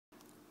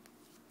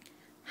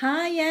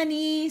Hi,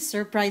 Annie!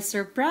 Surprise,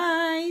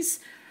 surprise!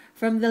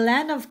 From the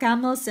land of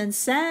camels and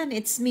sand,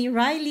 it's me,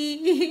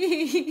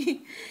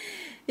 Riley.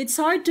 It's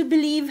hard to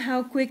believe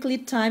how quickly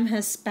time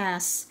has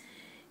passed.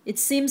 It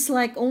seems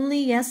like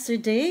only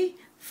yesterday,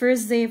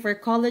 first day of our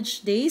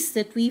college days,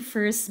 that we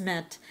first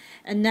met.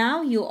 And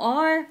now you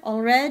are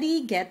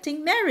already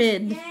getting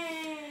married.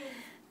 Yay!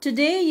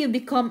 Today you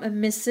become a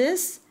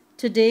Mrs.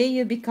 Today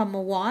you become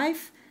a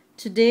wife.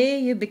 Today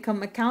you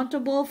become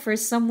accountable for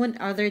someone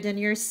other than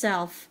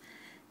yourself.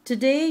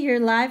 Today your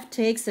life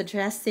takes a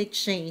drastic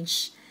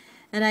change.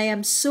 And I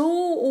am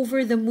so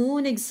over the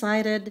moon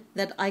excited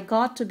that I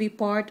got to be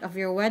part of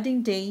your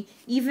wedding day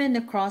even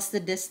across the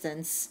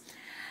distance.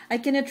 I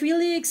cannot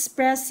really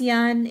express,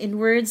 Jan, in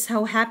words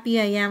how happy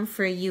I am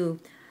for you.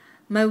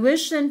 My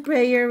wish and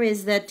prayer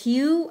is that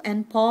you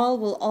and Paul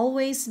will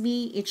always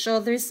be each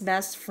other's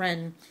best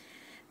friend,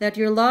 that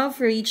your love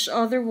for each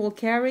other will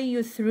carry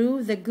you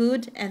through the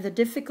good and the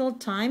difficult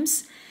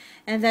times,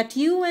 and that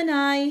you and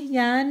I,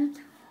 Jan,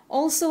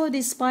 also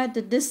despite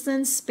the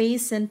distance,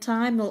 space, and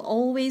time, will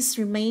always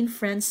remain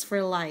friends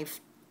for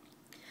life.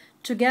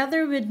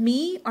 Together with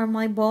me are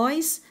my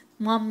boys,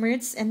 Mom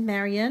Mertz and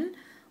Marianne.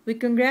 We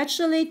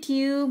congratulate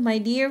you, my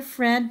dear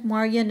friend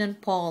Marianne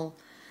and Paul.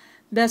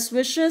 Best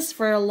wishes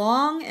for a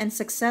long and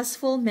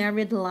successful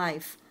married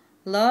life.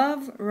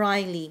 Love,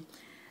 Riley.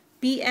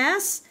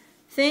 P.S.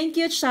 Thank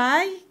you,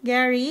 Chai,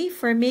 Gary,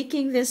 for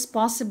making this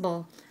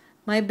possible.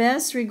 My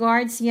best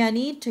regards,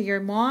 Yanni, to your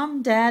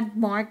mom, dad,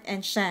 Mark,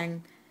 and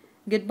Shang.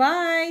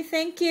 Goodbye.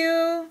 Thank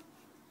you.